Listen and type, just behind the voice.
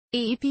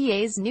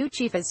EPA's new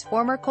chief is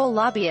former coal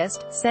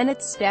lobbyist,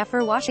 Senate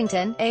staffer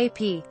Washington, AP.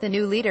 The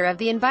new leader of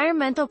the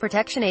Environmental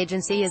Protection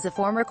Agency is a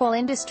former coal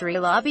industry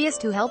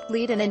lobbyist who helped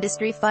lead an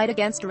industry fight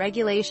against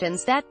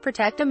regulations that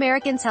protect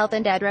Americans' health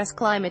and address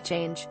climate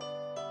change.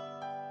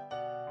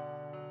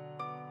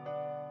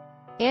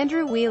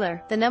 Andrew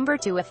Wheeler, the number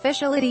 2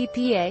 official at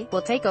EPA,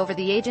 will take over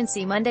the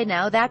agency Monday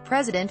now that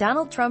President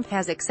Donald Trump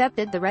has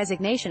accepted the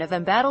resignation of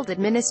embattled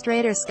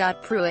Administrator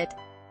Scott Pruitt.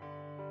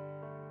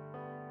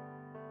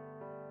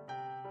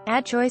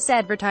 Ad choice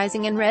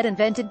advertising and red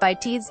invented by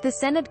Teeds. The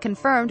Senate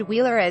confirmed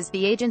Wheeler as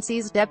the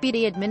agency's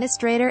deputy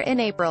administrator in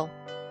April.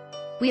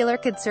 Wheeler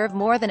could serve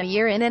more than a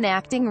year in an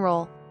acting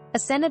role. A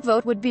Senate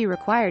vote would be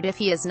required if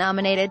he is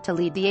nominated to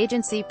lead the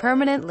agency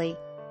permanently.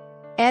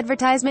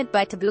 Advertisement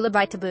by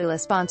Taboola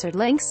sponsored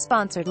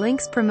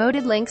links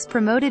promoted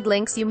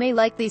links. You may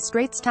like the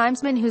Straits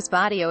Timesman whose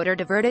body odor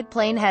diverted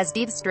plane has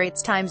deed.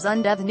 Straits Times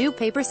under the new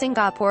paper.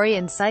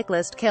 Singaporean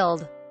cyclist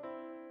killed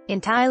in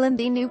Thailand.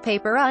 The new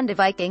paper on the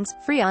Vikings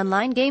free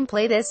online game.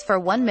 Play this for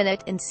 1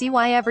 minute and see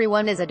why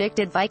everyone is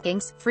addicted.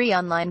 Vikings free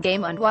online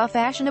game on wow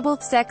fashionable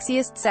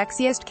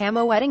sexiest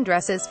camo wedding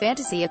dresses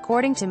fantasy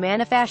according to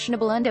Mana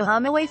fashionable under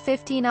home away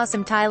 15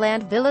 awesome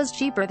Thailand villas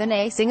cheaper than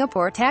a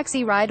Singapore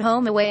taxi ride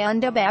home away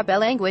under Bab. A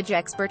language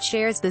expert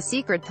shares the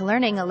secret to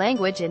learning a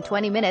language in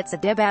 20 minutes. A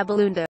Babalunda.